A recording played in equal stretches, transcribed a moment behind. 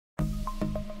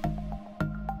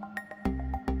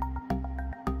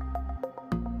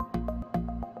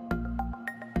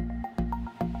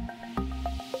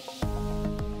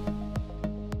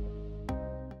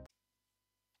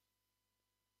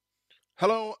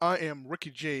Hello, I am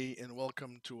Ricky J, and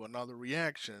welcome to another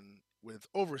reaction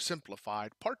with OverSimplified,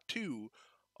 Part 2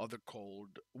 of the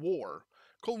Cold War.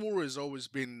 Cold War has always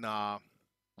been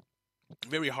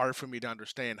very hard for me to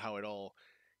understand how it all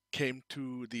came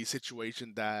to the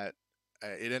situation that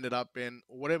it ended up in,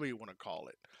 whatever you want to call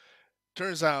it.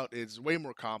 Turns out it's way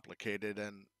more complicated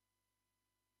than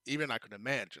even I could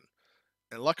imagine.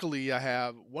 And luckily, I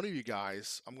have one of you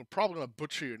guys. I'm probably going to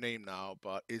butcher your name now,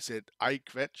 but is it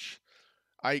Ike Vetch?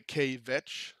 IK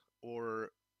Vetch? Or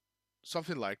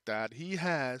something like that. He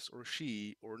has, or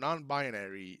she, or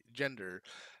non-binary gender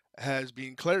has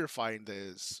been clarifying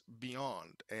this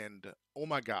beyond, and oh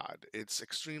my god, it's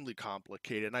extremely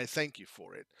complicated, and I thank you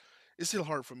for it. It's still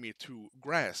hard for me to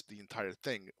grasp the entire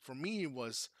thing. For me, it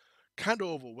was kind of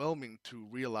overwhelming to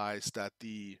realize that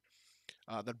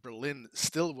that Berlin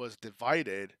still was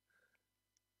divided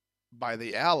by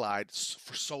the Allies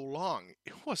for so long.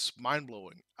 It was mind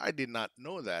blowing. I did not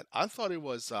know that. I thought it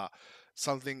was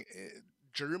something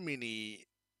Germany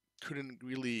couldn't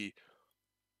really,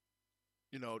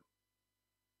 you know,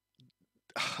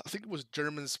 I think it was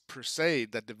Germans per se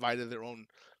that divided their own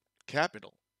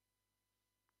capital.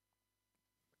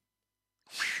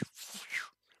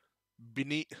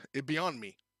 Beyond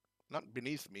me, not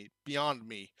beneath me, beyond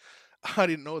me. I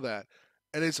didn't know that,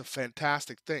 and it's a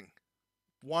fantastic thing.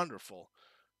 Wonderful,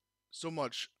 so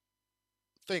much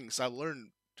things I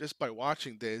learned just by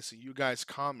watching this. You guys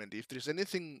comment if there's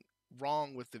anything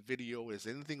wrong with the video, is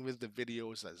anything with the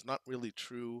videos that's not really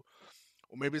true,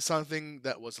 or maybe something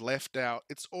that was left out.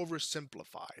 It's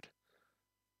oversimplified.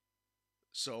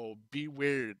 So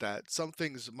beware that some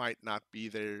things might not be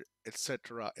there,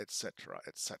 etc., etc.,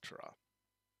 etc.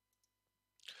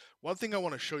 One thing I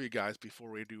want to show you guys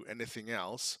before we do anything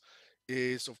else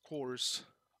is, of course,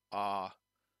 uh,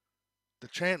 the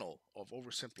channel of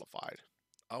Oversimplified.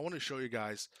 I want to show you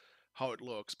guys how it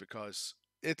looks because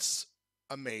it's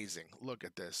amazing. Look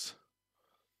at this.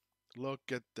 Look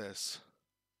at this.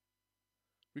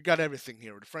 We got everything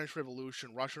here. The French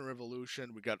Revolution, Russian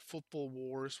Revolution. We got football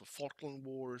wars, Falkland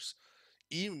Wars,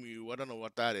 Emu. I don't know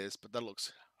what that is, but that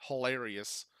looks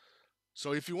hilarious.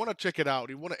 So if you want to check it out,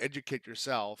 you want to educate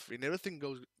yourself in everything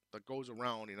that goes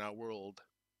around in our world,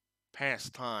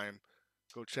 past time,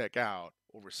 go check out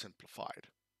Oversimplified.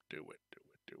 Do it, do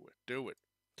it, do it, do it.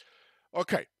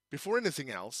 Okay, before anything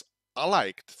else, I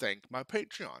like to thank my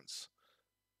Patreons.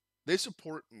 They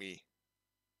support me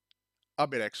a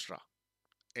bit extra,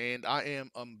 and I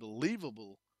am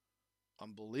unbelievably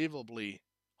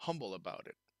humble about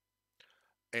it.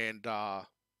 And the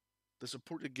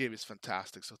support you give is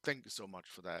fantastic, so thank you so much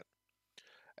for that.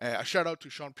 A shout out to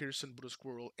Sean Pearson, Buddha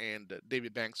Squirrel, and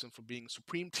David Bankson for being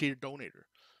Supreme Tier Donator.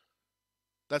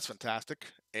 That's fantastic.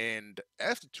 And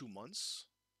after 2 months,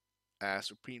 as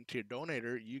Supreme Tier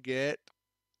Donator, you get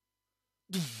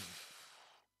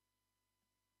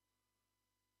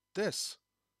this.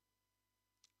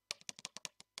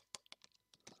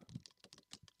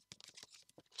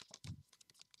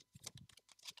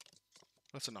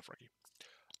 That's enough, Recky.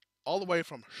 All the way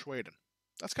from Sweden.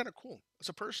 That's kind of cool. It's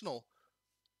a personal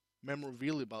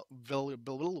memorabilia.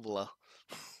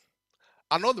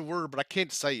 I know the word, but I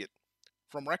can't say it.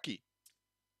 From Recky.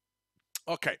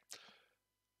 Okay,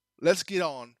 let's get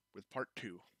on with part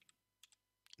two.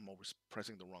 I'm always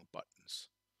pressing the wrong buttons.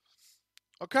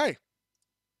 Okay.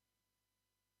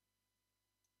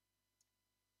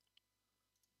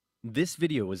 This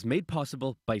video was made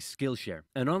possible by Skillshare,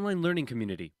 an online learning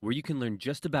community where you can learn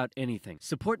just about anything.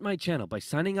 Support my channel by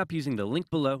signing up using the link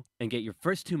below and get your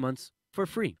first 2 months for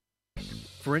free.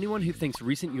 For anyone who thinks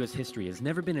recent US history has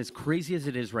never been as crazy as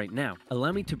it is right now,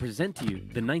 allow me to present to you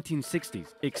the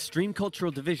 1960s, extreme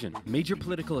cultural division, major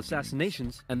political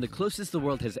assassinations, and the closest the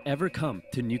world has ever come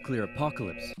to nuclear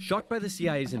apocalypse. Shocked by the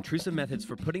CIA's intrusive methods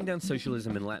for putting down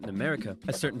socialism in Latin America,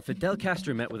 a certain Fidel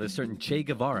Castro met with a certain Che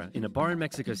Guevara in a bar in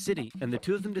Mexico City, and the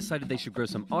two of them decided they should grow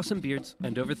some awesome beards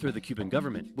and overthrow the Cuban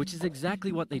government, which is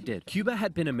exactly what they did. Cuba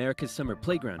had been America's summer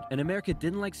playground, and America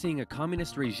didn't like seeing a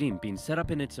communist regime being set up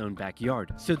in its own backyard.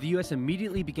 So the US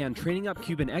immediately began training up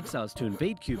Cuban exiles to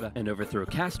invade Cuba and overthrow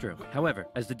Castro. However,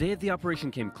 as the day of the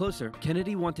operation came closer,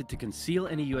 Kennedy wanted to conceal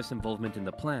any US involvement in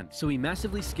the plan, so he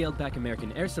massively scaled back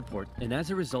American air support, and as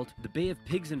a result, the Bay of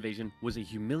Pigs invasion was a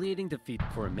humiliating defeat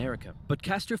for America. But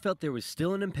Castro felt there was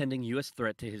still an impending US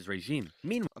threat to his regime.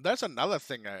 Meanwhile, That's another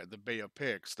thing, the Bay of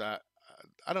Pigs, that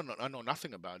I don't know. I know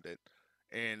nothing about it.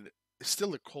 And it's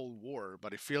still a Cold War,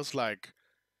 but it feels like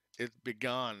it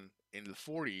began in the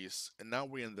 40s, and now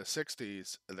we're in the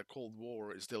 60s, and the Cold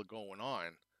War is still going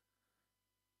on,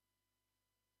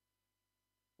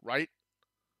 right?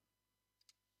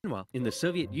 Meanwhile, in the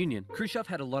Soviet Union, Khrushchev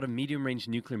had a lot of medium-range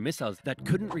nuclear missiles that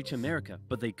couldn't reach America,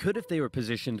 but they could if they were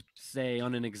positioned, say,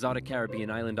 on an exotic Caribbean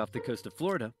island off the coast of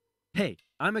Florida. Hey,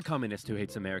 I'm a communist who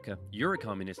hates America. You're a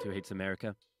communist who hates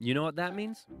America. You know what that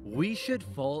means? We should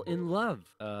fall in love.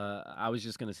 I was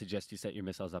just gonna suggest you set your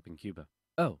missiles up in Cuba.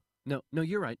 Oh, no,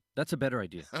 you're right. That's a better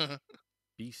idea.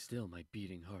 Be still, my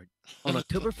beating heart. On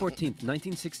October 14th,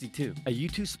 1962, a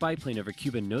U-2 spy plane over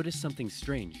Cuba noticed something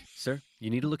strange. Sir, you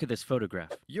need to look at this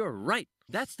photograph. You're right!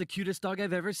 That's the cutest dog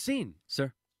I've ever seen!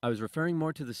 Sir, I was referring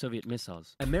more to the Soviet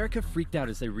missiles. America freaked out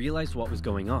as they realized what was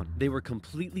going on. They were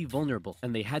completely vulnerable,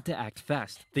 and they had to act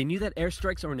fast. They knew that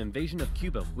airstrikes or an invasion of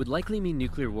Cuba would likely mean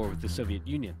nuclear war with the Soviet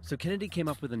Union, so Kennedy came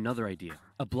up with another idea.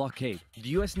 A blockade. The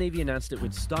US Navy announced it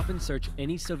would stop and search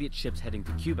any Soviet ships heading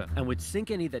to Cuba, and would sink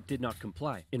any that did not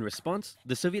comply. In response,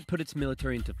 the Soviet put its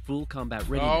military into full combat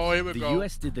readiness. The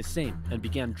US did the same, and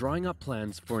began drawing up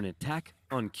plans for an attack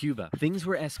on Cuba. Things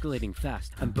were escalating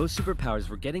fast, and both superpowers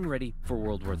were getting ready for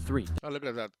World War III. Oh, look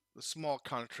at that. The small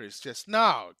countries just,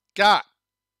 no, God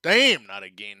damn, not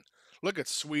again. Look at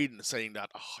Sweden saying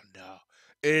that. Oh, no.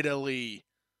 Italy,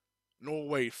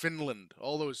 Norway, Finland,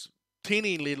 all those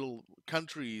teeny little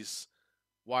countries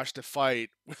watch the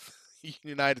fight with the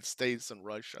United States and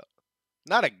Russia.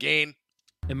 Not again.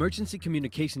 Emergency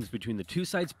communications between the two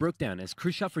sides broke down as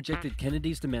Khrushchev rejected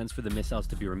Kennedy's demands for the missiles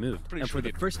to be removed. Pretty and sure for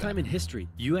the first time in history,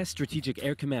 U.S. Strategic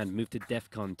Air Command moved to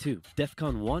DEFCON 2.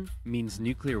 DEFCON 1 means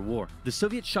nuclear war. The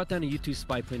Soviets shot down a U-2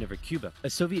 spy plane over Cuba. A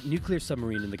Soviet nuclear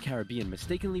submarine in the Caribbean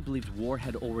mistakenly believed war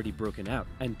had already broken out,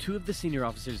 and two of the senior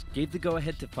officers gave the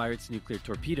go-ahead to fire its nuclear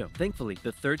torpedo. Thankfully,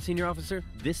 the third senior officer,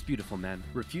 this beautiful man,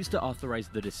 refused to authorize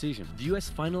the decision. The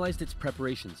U.S. finalized its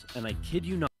preparations, and I kid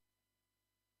you not,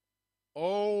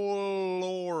 Oh,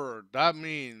 Lord. That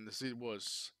means it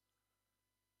was...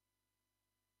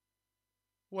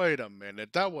 Wait a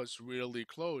minute. That was really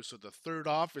close. So the third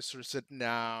officer said,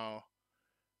 no,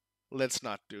 let's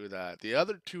not do that. The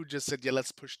other two just said, yeah,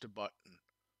 let's push the button.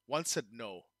 One said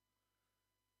no.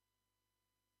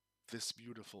 This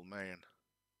beautiful man.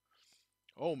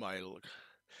 Oh, my look.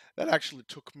 That actually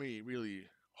took me really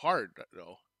hard,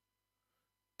 though.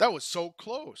 That was so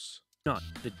close.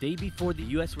 the day before the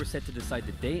US were set to decide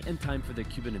the day and time for the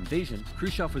Cuban invasion,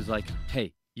 Khrushchev was like,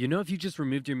 hey, you know if you just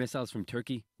removed your missiles from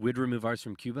Turkey, we'd remove ours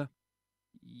from Cuba?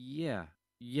 Yeah,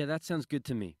 that sounds good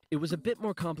to me. It was a bit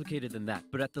more complicated than that,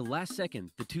 but at the last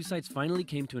second, the two sides finally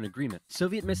came to an agreement.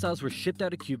 Soviet missiles were shipped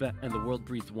out of Cuba, and the world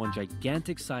breathed one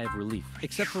gigantic sigh of relief,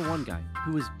 except for one guy,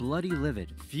 who was bloody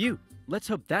livid. Phew! Let's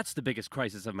hope that's the biggest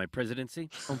crisis of my presidency.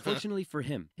 Unfortunately for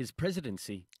him, his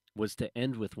presidency was to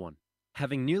end with one.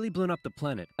 Having nearly blown up the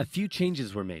planet, a few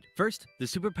changes were made. First, the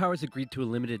superpowers agreed to a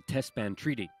limited test ban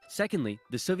treaty. Secondly,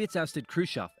 the Soviets ousted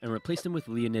Khrushchev and replaced him with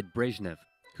Leonid Brezhnev,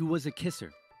 who was a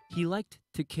kisser. He liked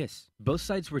to kiss. Both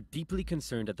sides were deeply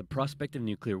concerned at the prospect of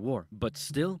nuclear war, but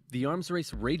still, the arms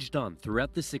race raged on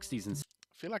throughout the 60s and I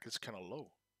feel like it's kind of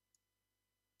low.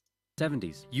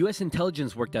 70s. US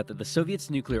intelligence worked out that the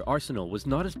Soviets' nuclear arsenal was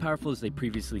not as powerful as they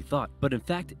previously thought, but in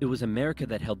fact, it was America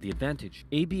that held the advantage.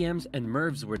 ABMs and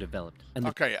MIRVs were developed. And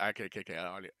Okay.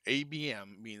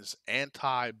 ABM means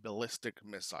anti-ballistic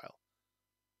missile.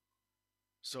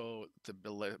 So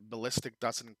the ballistic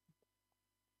doesn't...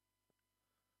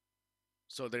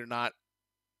 So they're not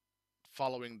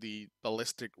following the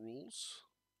ballistic rules?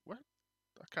 What?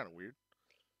 That's kind of weird.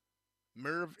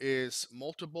 MIRV is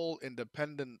multiple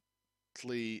independently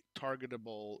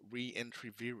targetable re-entry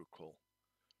vehicle.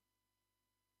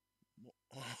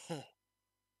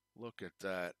 Look at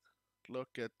that.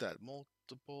 Look at that.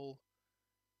 Multiple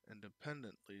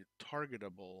independently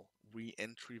targetable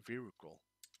re-entry vehicle.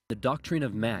 the doctrine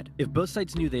of MAD. If both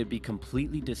sides knew they would be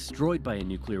completely destroyed by a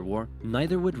nuclear war,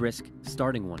 neither would risk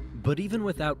starting one. But even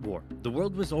without war, the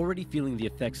world was already feeling the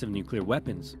effects of nuclear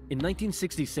weapons. In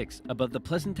 1966, above the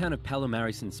pleasant town of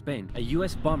Palomares in Spain, a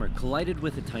US bomber collided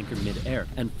with a tanker mid-air,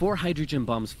 and 4 hydrogen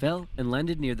bombs fell and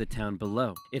landed near the town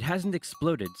below. It hasn't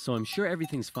exploded, so I'm sure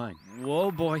everything's fine.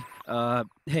 Whoa, boy.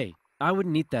 Hey, I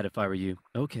wouldn't eat that if I were you.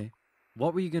 Okay.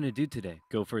 What were you gonna do today?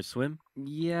 Go for a swim?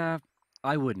 Yeah,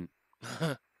 I wouldn't.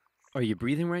 Are you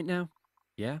breathing right now?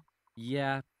 Yeah?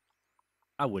 Yeah.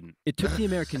 I wouldn't. It took the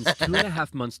Americans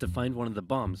 2.5 months to find one of the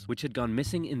bombs, which had gone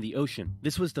missing in the ocean.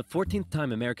 This was the 14th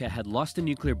time America had lost a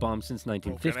nuclear bomb since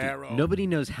 1950. Nobody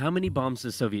knows how many bombs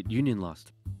the Soviet Union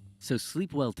lost. So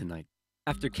sleep well tonight.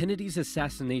 After Kennedy's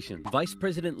assassination, Vice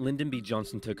President Lyndon B.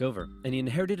 Johnson took over, and he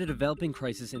inherited a developing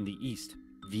crisis in the East.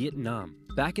 Vietnam.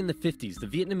 Back in the 50s, the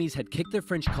Vietnamese had kicked their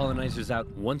French colonizers out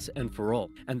once and for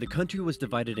all, and the country was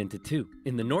divided into two.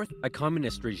 In the north, a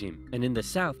communist regime, and in the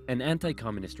south, an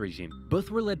anti-communist regime.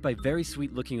 Both were led by very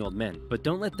sweet-looking old men, but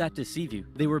don't let that deceive you.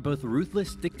 They were both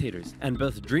ruthless dictators, and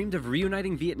both dreamed of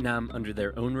reuniting Vietnam under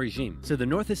their own regime. So the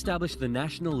north established the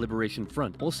National Liberation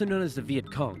Front, also known as the Viet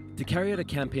Cong, to carry out a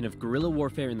campaign of guerrilla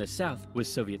warfare in the south with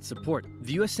Soviet support.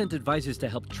 The US sent advisors to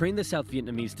help train the South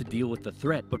Vietnamese to deal with the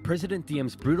threat, but President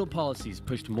Diem's brutal policies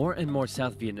pushed more and more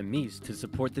South Vietnamese to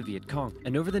support the Viet Cong,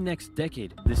 and over the next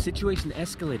decade, the situation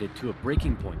escalated to a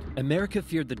breaking point. America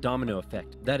feared the domino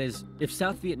effect. That is, if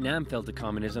South Vietnam fell to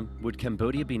communism, would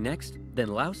Cambodia be next? Then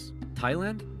Laos?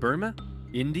 Thailand? Burma?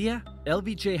 India?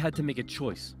 LBJ had to make a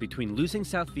choice between losing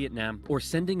South Vietnam or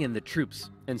sending in the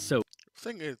troops, and so The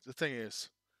thing is,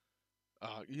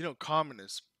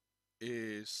 communism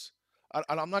is.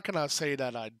 I'm not gonna say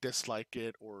that I dislike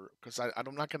it, or because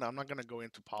I'm not gonna go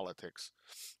into politics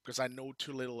because I know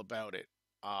too little about it.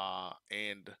 But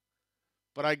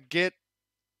I'm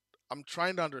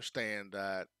trying to understand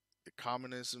that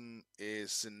communism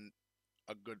isn't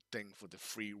a good thing for the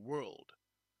free world.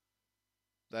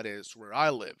 That is where I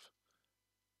live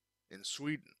in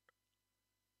Sweden.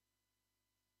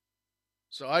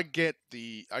 So I get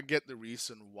the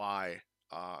reason why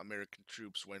American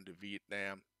troops went to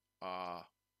Vietnam. I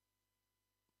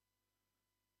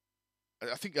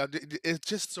think it's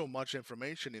just so much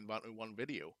information in one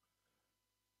video.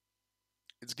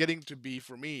 It's getting to be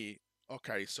for me.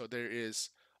 Okay, so there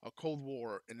is a Cold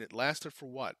War, and it lasted for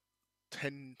what,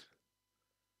 10,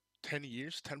 10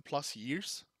 years, 10 plus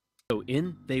years.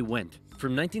 in they went.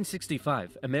 From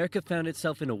 1965, America found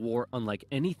itself in a war unlike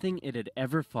anything it had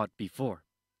ever fought before.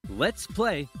 Let's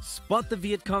play Spot the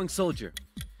Viet Cong Soldier.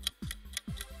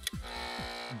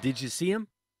 Did you see him?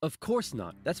 Of course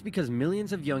not. That's because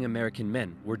millions of young American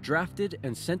men were drafted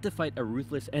and sent to fight a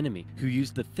ruthless enemy who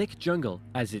used the thick jungle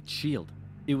as its shield.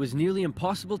 It was nearly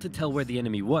impossible to tell where the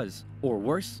enemy was, or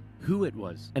worse, who it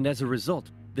was. And as a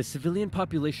result, the civilian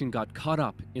population got caught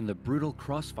up in the brutal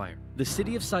crossfire. The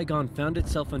city of Saigon found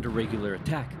itself under regular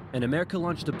attack, and America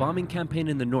launched a bombing campaign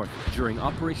in the north during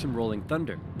Operation Rolling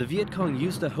Thunder. The Viet Cong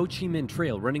used the Ho Chi Minh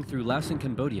Trail running through Laos and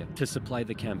Cambodia to supply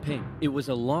the campaign. It was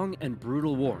a long and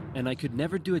brutal war, and I could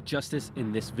never do it justice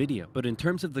in this video. But in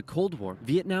terms of the Cold War,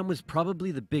 Vietnam was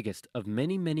probably the biggest of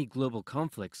many, many global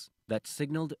conflicts that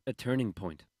signaled a turning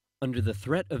point. Under the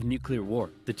threat of nuclear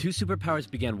war, the two superpowers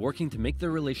began working to make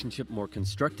their relationship more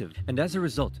constructive, and as a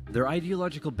result, their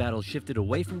ideological battle shifted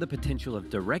away from the potential of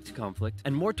direct conflict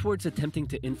and more towards attempting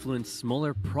to influence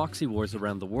smaller proxy wars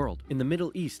around the world. In the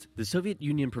Middle East, the Soviet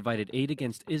Union provided aid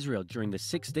against Israel during the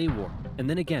Six-Day War, and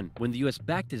then again when the US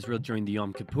backed Israel during the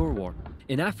Yom Kippur War.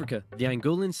 In Africa, the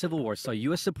Angolan Civil War saw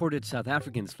US-supported South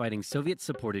Africans fighting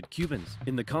Soviet-supported Cubans.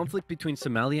 In the conflict between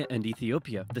Somalia and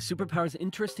Ethiopia, the superpowers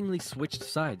interestingly switched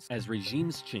sides as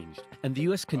regimes changed, and the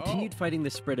US continued fighting the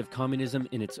spread of communism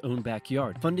in its own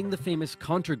backyard, funding the famous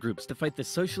Contra groups to fight the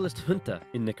socialist junta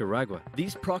in Nicaragua.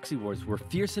 These proxy wars were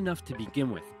fierce enough to begin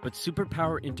with, but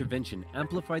superpower intervention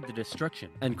amplified the destruction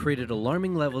and created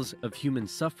alarming levels of human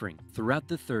suffering throughout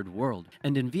the Third World.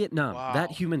 And in Vietnam,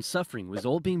 that human suffering was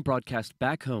all being broadcast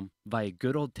back home via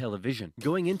good old television.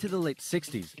 Going into the late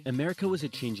 60s, America was a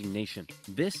changing nation.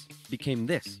 This became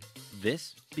this.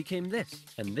 This became this.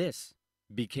 And this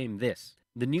became this.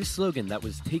 The new slogan that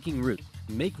was taking root: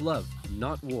 make love,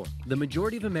 not war. The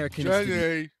majority of Americans...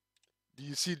 Johnny! Do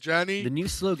you see Johnny? The new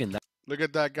slogan that... Look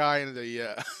at that guy in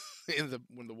the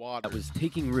in the water. That was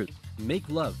taking root: make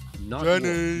love, not Johnny!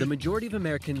 war. The majority of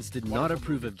Americans did not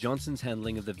approve of Johnson's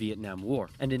handling of the Vietnam War,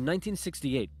 and in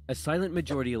 1968, a silent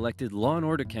majority elected law and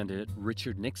order candidate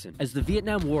Richard Nixon. As the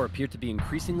Vietnam War appeared to be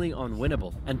increasingly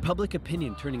unwinnable, and public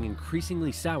opinion turning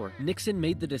increasingly sour, Nixon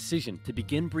made the decision to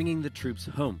begin bringing the troops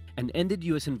home, and ended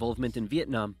US involvement in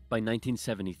Vietnam by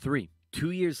 1973.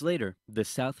 2 years later, the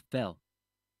South fell.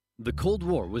 The Cold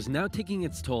War was now taking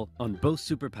its toll on both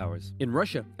superpowers. In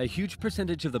Russia, a huge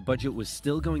percentage of the budget was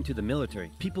still going to the military.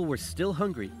 People were still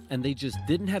hungry, and they just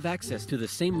didn't have access to the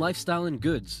same lifestyle and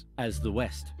goods as the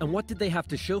West. And what did they have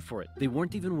to show for it? They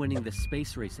weren't even winning the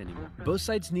space race anymore. Both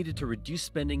sides needed to reduce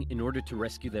spending in order to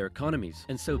rescue their economies,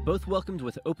 and so both welcomed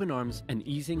with open arms an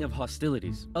easing of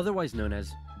hostilities, otherwise known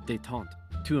as détente.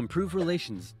 To improve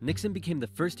relations, Nixon became the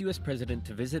first US president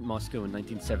to visit Moscow in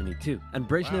 1972, and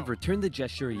Brezhnev returned the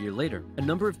gesture a year later. A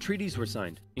number of treaties were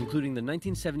signed, including the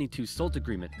 1972 SALT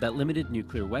Agreement that limited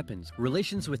nuclear weapons.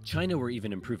 Relations with China were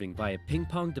even improving via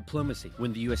ping-pong diplomacy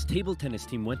when the US table tennis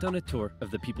team went on a tour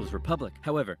of the People's Republic.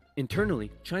 However,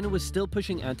 internally, China was still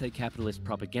pushing anti-capitalist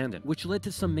propaganda, which led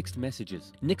to some mixed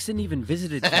messages. Nixon even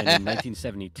visited China in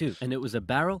 1972, and it was a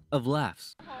barrel of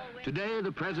laughs. Today,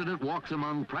 the president walks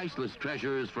among priceless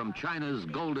treasures from China's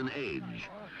golden age.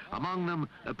 Among them,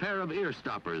 a pair of ear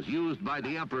stoppers used by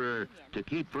the emperor to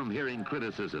keep from hearing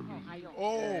criticism.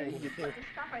 Oh. He put the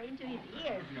stopper into his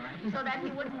ears so that he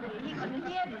couldn't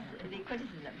hear the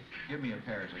criticism. Give me a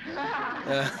pair.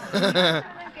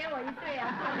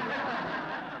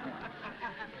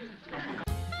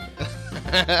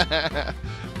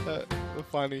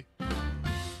 Funny.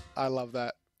 I love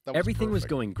that. Everything was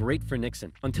going great for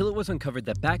Nixon, until it was uncovered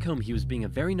that back home he was being a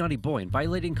very naughty boy and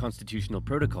violating constitutional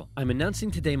protocol. I'm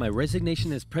announcing today my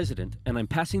resignation as president, and I'm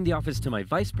passing the office to my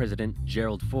vice president,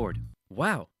 Gerald Ford.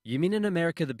 Wow, you mean in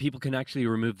America that people can actually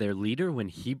remove their leader when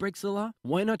he breaks the law?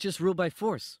 Why not just rule by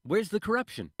force? Where's the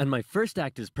corruption? And my first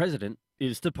act as president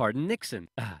is to pardon Nixon.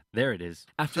 Ah, there it is.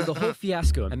 After the whole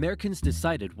fiasco, Americans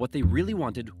decided what they really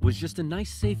wanted was just a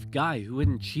nice, safe guy who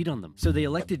wouldn't cheat on them. So they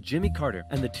elected Jimmy Carter,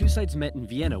 and the two sides met in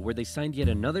Vienna, where they signed yet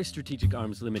another strategic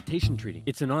arms limitation treaty.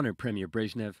 It's an honor, Premier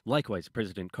Brezhnev. Likewise,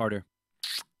 President Carter.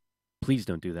 Please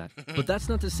don't do that. But that's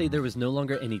not to say there was no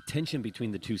longer any tension between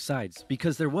the two sides,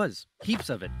 because there was. Heaps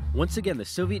of it. Once again, the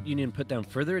Soviet Union put down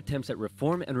further attempts at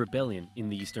reform and rebellion in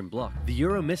the Eastern Bloc. The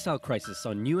Euro missile crisis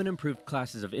saw new and improved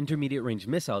classes of intermediate-range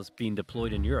missiles being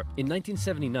deployed in Europe. In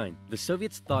 1979, the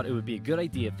Soviets thought it would be a good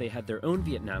idea if they had their own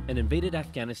Vietnam and invaded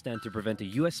Afghanistan to prevent a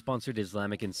US-sponsored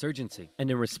Islamic insurgency.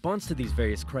 And in response to these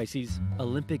various crises,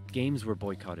 Olympic Games were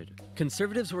boycotted.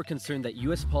 Conservatives were concerned that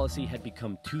US policy had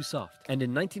become too soft, and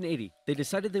in 1980, they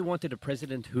decided they wanted a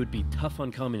president who would be tough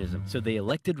on communism, so they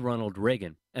elected Ronald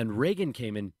Reagan. And Reagan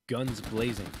came in guns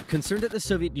blazing. Concerned at the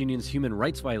Soviet Union's human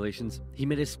rights violations, he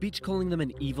made a speech calling them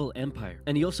an evil empire.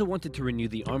 And he also wanted to renew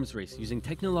the arms race using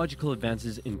technological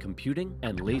advances in computing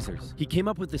and lasers. He came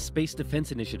up with the Space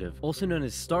Defense Initiative, also known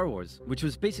as Star Wars, which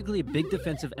was basically a big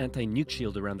defensive anti-nuke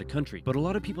shield around the country. But a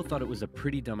lot of people thought it was a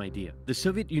pretty dumb idea. The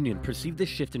Soviet Union perceived this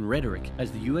shift in rhetoric as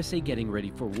the USA getting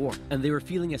ready for war, and they were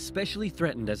feeling especially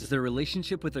threatened as their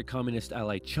relationship with their communist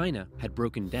ally China had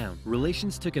broken down.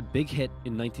 Relations took a big hit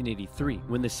in 1983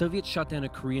 when the Soviets shot down a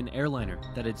Korean airliner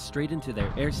that had strayed into their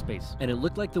airspace, and it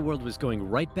looked like the world was going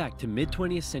right back to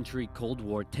mid-20th century Cold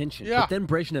War tension. But then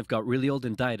Brezhnev got really old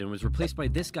and died, and was replaced by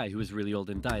this guy who was really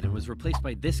old and died, and was replaced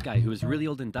by this guy who was really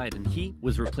old and died, and he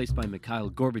was replaced by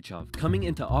Mikhail Gorbachev. Coming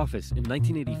into office in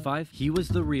 1985, he was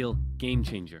the real game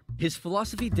changer. His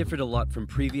philosophy differed a lot from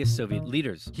previous Soviet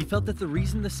leaders. He felt that the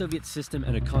reason the Soviet system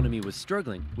and economy was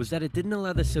struggling was that it didn't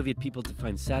allow the Soviet people to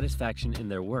find satisfaction in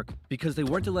their work, because they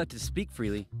weren't allowed to speak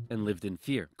freely and lived in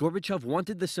fear. Gorbachev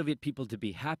wanted the Soviet people to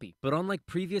be happy, but unlike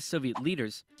previous Soviet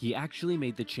leaders, he actually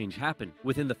made the change happen.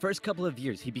 Within the first couple of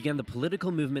years, he began the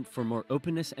political movement for more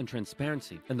openness and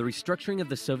transparency, and the restructuring of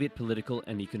the Soviet political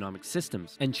and economic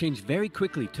systems. And change very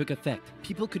quickly took effect.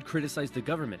 People could criticize the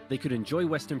government, they could enjoy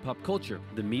Western pop culture,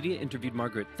 the media interviewed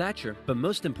Margaret Thatcher, but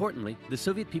most importantly, the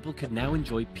Soviet people could now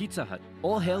enjoy Pizza Hut.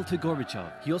 All hail to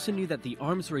Gorbachev. He also knew that the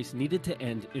arms race needed to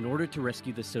end in order to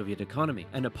rescue the Soviet economy,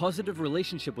 and a positive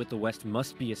relationship with the West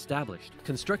must be established.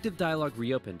 Constructive dialogue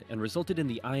reopened and resulted in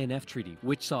the INF Treaty,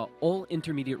 which saw all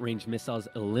intermediate-range missiles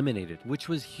eliminated, which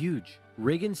was huge.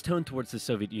 Reagan's tone towards the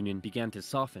Soviet Union began to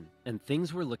soften, and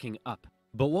things were looking up.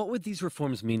 But what would these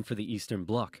reforms mean for the Eastern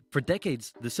Bloc? For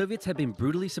decades, the Soviets had been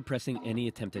brutally suppressing any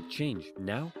attempt at change.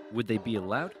 Now, would they be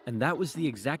allowed? And that was the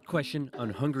exact question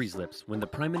on Hungary's lips when the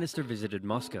Prime Minister visited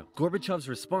Moscow. Gorbachev's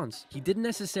response: he didn't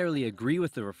necessarily agree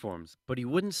with the reforms, but he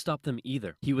wouldn't stop them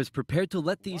either. He was prepared to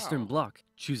let the Eastern Bloc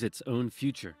choose its own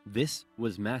future. This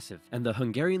was massive, and the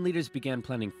Hungarian leaders began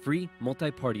planning free,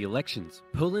 multi-party elections.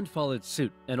 Poland followed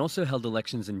suit and also held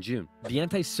elections in June. The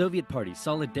anti-Soviet party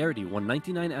Solidarity won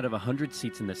 99 out of 100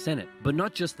 seats in the Senate. But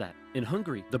not just that. In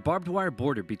Hungary, the barbed wire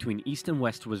border between East and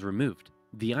West was removed.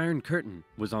 The Iron Curtain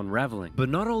was unraveling. But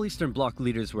not all Eastern Bloc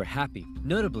leaders were happy.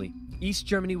 Notably, East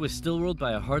Germany was still ruled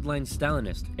by a hardline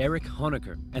Stalinist, Erich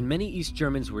Honecker, and many East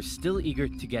Germans were still eager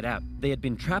to get out. They had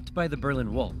been trapped by the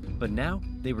Berlin Wall, but now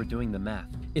they were doing the math.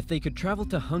 If they could travel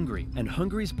to Hungary, and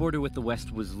Hungary's border with the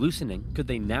West was loosening, could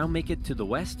they now make it to the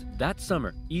West? That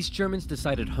summer, East Germans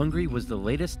decided Hungary was the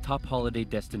latest top holiday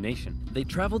destination. They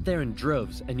traveled there in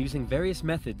droves, and using various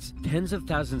methods, tens of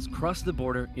thousands crossed the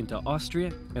border into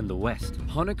Austria and the West.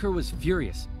 Honecker was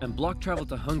furious and blocked travel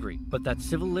to Hungary, but that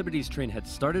civil liberties train had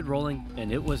started rolling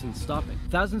and it wasn't stopping.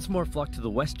 Thousands more flocked to the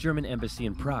West German embassy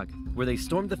in Prague, where they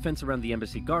stormed the fence around the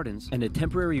embassy gardens and a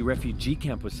temporary refugee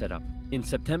camp was set up. In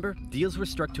September, deals were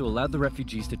struck to allow the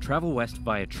refugees to travel west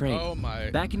via train. Oh my.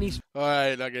 Back in East...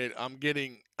 Alright, okay, I'm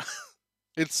getting...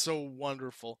 It's so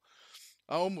wonderful.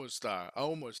 I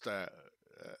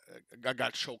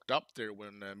got choked up there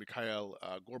when Mikhail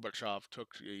Gorbachev took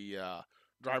a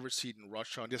driver's seat in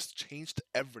Russia and just changed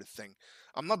everything.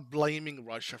 I'm not blaming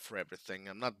Russia for everything.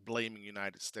 I'm not blaming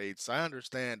United States. I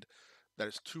understand that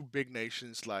it's two big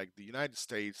nations like the United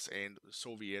States and the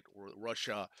Soviet or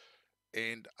Russia,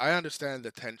 and I understand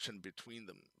the tension between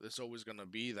them. There's always going to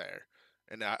be there,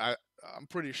 and I'm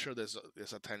pretty sure there's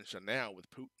a tension now with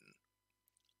Putin.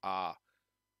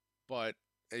 But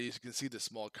as you can see, the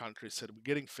small country said, we're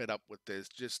getting fed up with this.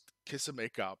 Just kiss and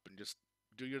make up and just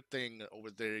do your thing over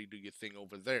there, you do your thing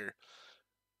over there.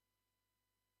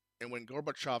 And when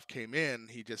Gorbachev came in,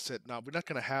 he just said, no, we're not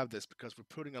going to have this because we're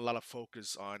putting a lot of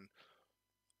focus on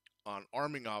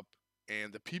arming up,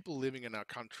 and the people living in our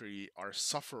country are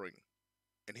suffering.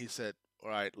 And he said, all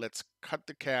right, let's cut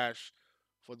the cash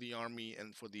for the army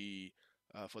and for the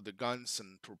guns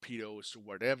and torpedoes or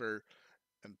whatever,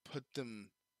 and put them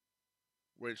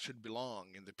where it should belong,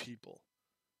 in the people.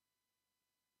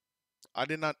 I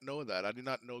did not know that. I did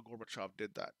not know Gorbachev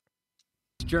did that.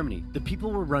 Germany, the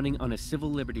people were running on a civil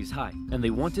liberties high, and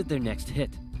they wanted their next hit.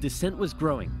 Dissent was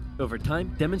growing. Over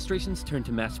time, demonstrations turned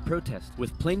to mass protest,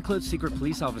 with plainclothes secret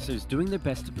police officers doing their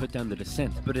best to put down the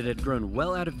dissent, but it had grown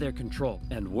well out of their control.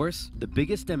 And worse, the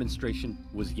biggest demonstration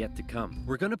was yet to come.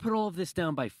 We're gonna put all of this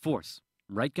down by force.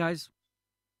 Right, guys?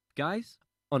 Guys?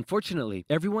 Unfortunately,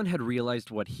 everyone had realized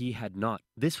what he had not.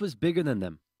 This was bigger than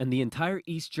them, and the entire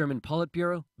East German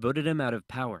Politburo voted him out of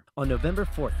power. On November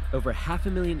 4th, over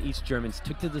 500,000 East Germans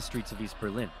took to the streets of East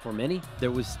Berlin. For many,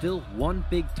 there was still one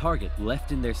big target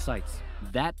left in their sights: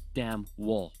 that damn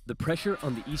wall. The pressure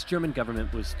on the East German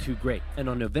government was too great, and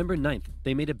on November 9th,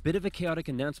 they made a bit of a chaotic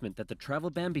announcement that the travel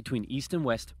ban between East and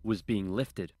West was being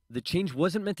lifted. The change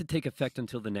wasn't meant to take effect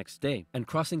until the next day, and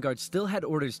crossing guards still had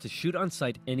orders to shoot on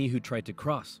sight any who tried to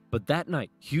cross. But that night,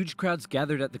 huge crowds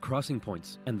gathered at the crossing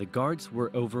points, and the guards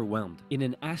were overwhelmed. In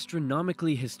an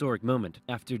astronomically historic moment,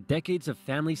 after decades of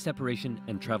family separation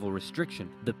and travel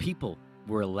restriction, the people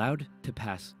were allowed to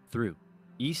pass through.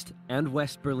 East and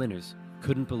West Berliners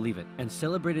couldn't believe it and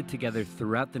celebrated together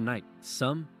throughout the night.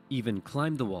 Some even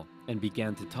climbed the wall and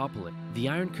began to topple it. The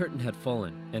Iron Curtain had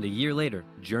fallen, and a year later,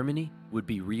 Germany would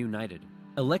be reunited.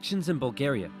 Elections in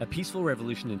Bulgaria, a peaceful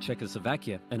revolution in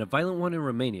Czechoslovakia, and a violent one in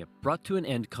Romania brought to an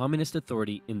end communist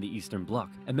authority in the Eastern Bloc.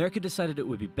 America decided it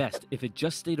would be best if it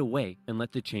just stayed away and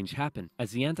let the change happen,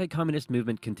 as the anti-communist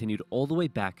movement continued all the way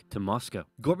back to Moscow.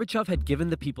 Gorbachev had given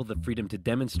the people the freedom to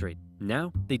demonstrate.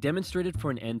 Now, they demonstrated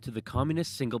for an end to the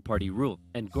communist single-party rule,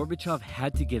 and Gorbachev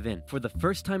had to give in. For the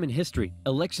first time in history,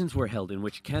 elections were held in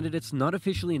which candidates not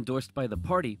officially endorsed by the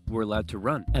party were allowed to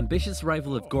run. Ambitious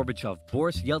rival of Gorbachev,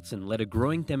 Boris Yeltsin, led a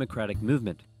growing democratic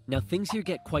movement. Now things here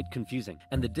get quite confusing,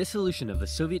 and the dissolution of the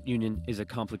Soviet Union is a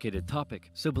complicated topic,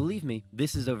 so believe me,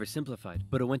 this is oversimplified,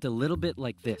 but it went a little bit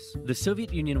like this. The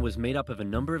Soviet Union was made up of a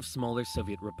number of smaller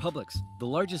Soviet republics, the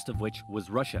largest of which was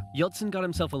Russia. Yeltsin got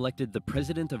himself elected the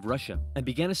president of Russia, and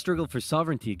began a struggle for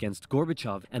sovereignty against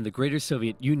Gorbachev and the greater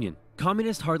Soviet Union.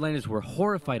 Communist hardliners were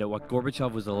horrified at what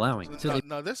Gorbachev was allowing.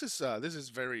 Now this is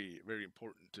very, very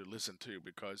important to listen to,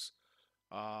 because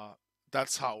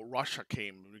that's how Russia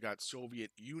came. We got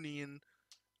Soviet Union,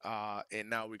 and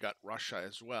now we got Russia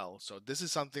as well. So this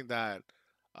is something that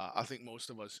I think most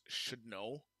of us should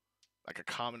know, like a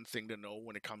common thing to know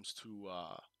when it comes to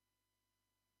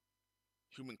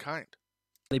humankind.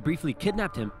 They briefly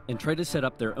kidnapped him and tried to set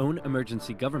up their own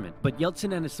emergency government. But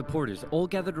Yeltsin and his supporters all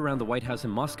gathered around the White House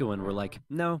in Moscow and were like,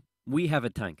 no, we have a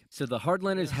tank. So the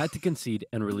hardliners had to concede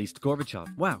and released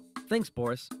Gorbachev. Wow, thanks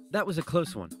Boris. That was a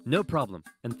close one. No problem.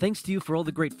 And thanks to you for all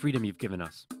the great freedom you've given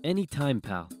us. Anytime,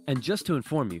 pal. And just to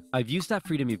inform you, I've used that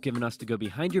freedom you've given us to go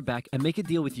behind your back and make a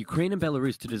deal with Ukraine and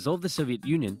Belarus to dissolve the Soviet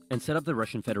Union and set up the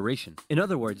Russian Federation. In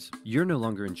other words, you're no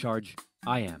longer in charge.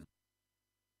 I am.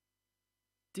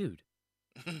 Dude.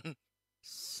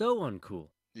 So uncool.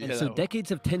 And so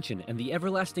decades of tension and the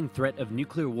everlasting threat of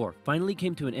nuclear war finally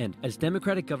came to an end as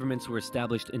democratic governments were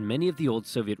established in many of the old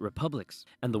Soviet republics,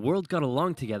 and the world got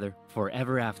along together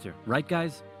forever after. Right,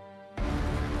 guys?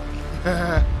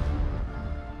 Hey,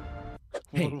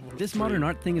 this modern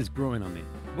art thing is growing on me.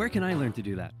 Where can I learn to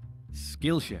do that?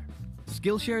 Skillshare.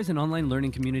 Skillshare is an online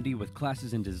learning community with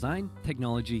classes in design,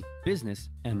 technology, business,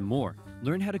 and more.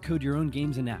 Learn how to code your own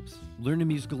games and apps. Learn a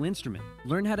musical instrument.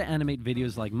 Learn how to animate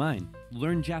videos like mine.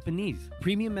 Learn Japanese.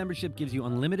 Premium membership gives you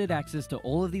unlimited access to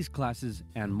all of these classes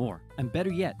and more. And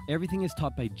better yet, everything is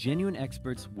taught by genuine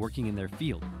experts working in their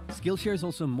field. Skillshare is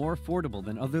also more affordable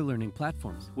than other learning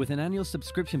platforms, with an annual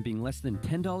subscription being less than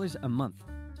 $10 a month.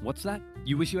 What's that?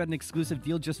 You wish you had an exclusive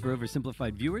deal just for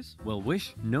Oversimplified viewers? Well,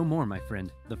 wish no more, my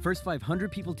friend. The first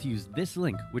 500 people to use this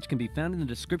link, which can be found in the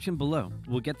description below,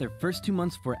 will get their first 2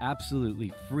 months for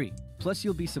absolutely free. Plus,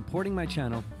 you'll be supporting my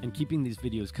channel and keeping these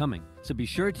videos coming. So be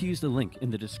sure to use the link in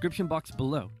the description box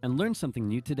below and learn something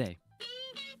new today.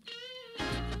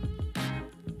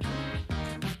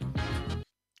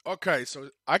 Okay, so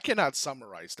I cannot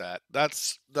summarize that.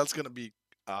 That's gonna be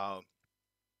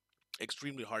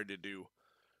extremely hard to do.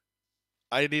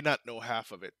 I did not know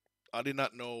half of it. I did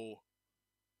not know.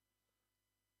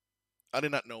 I did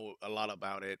not know a lot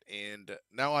about it, and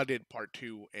now I did part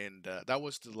two, and that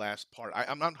was the last part.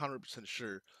 I'm not 100%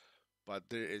 sure, but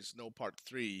there is no part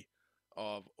three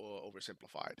of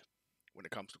Oversimplified when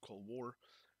it comes to Cold War.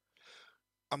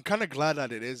 I'm kind of glad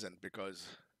that it isn't because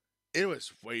it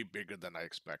was way bigger than I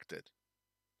expected,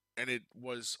 and it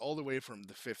was all the way from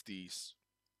the 50s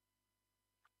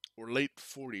or late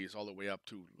 40s all the way up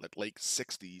to like late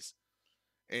 60s,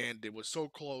 and it was so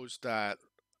close that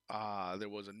there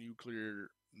was a nuclear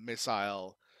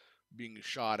missile being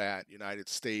shot at United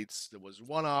States. There was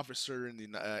one officer in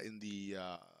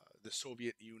the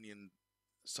Soviet Union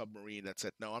submarine that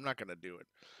said, "No, I'm not gonna do it."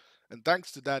 And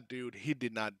thanks to that dude, he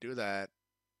did not do that.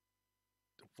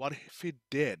 What if he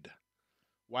did?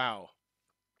 Wow,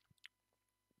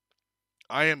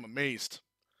 I am amazed.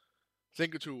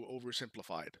 Thank you to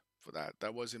Oversimplified for that.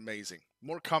 That was amazing.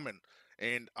 More coming.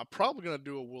 And I'm probably gonna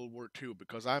do a World War II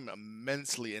because I'm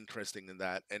immensely interested in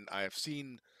that, and I've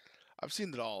seen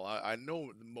it all. I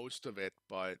know most of it,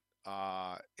 but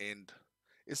and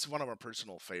it's one of my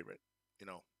personal favorite. You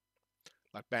know,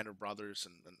 like Banner Brothers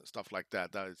and stuff like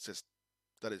that. That is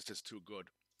just too good.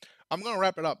 I'm gonna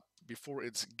wrap it up before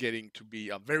it's getting to be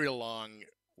a very long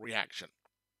reaction.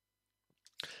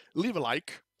 Leave a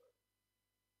like,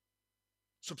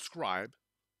 subscribe.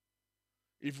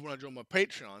 If you want to join my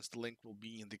Patreons, the link will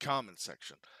be in the comments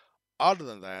section. Other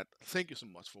than that, thank you so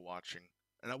much for watching,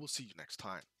 and I will see you next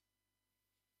time.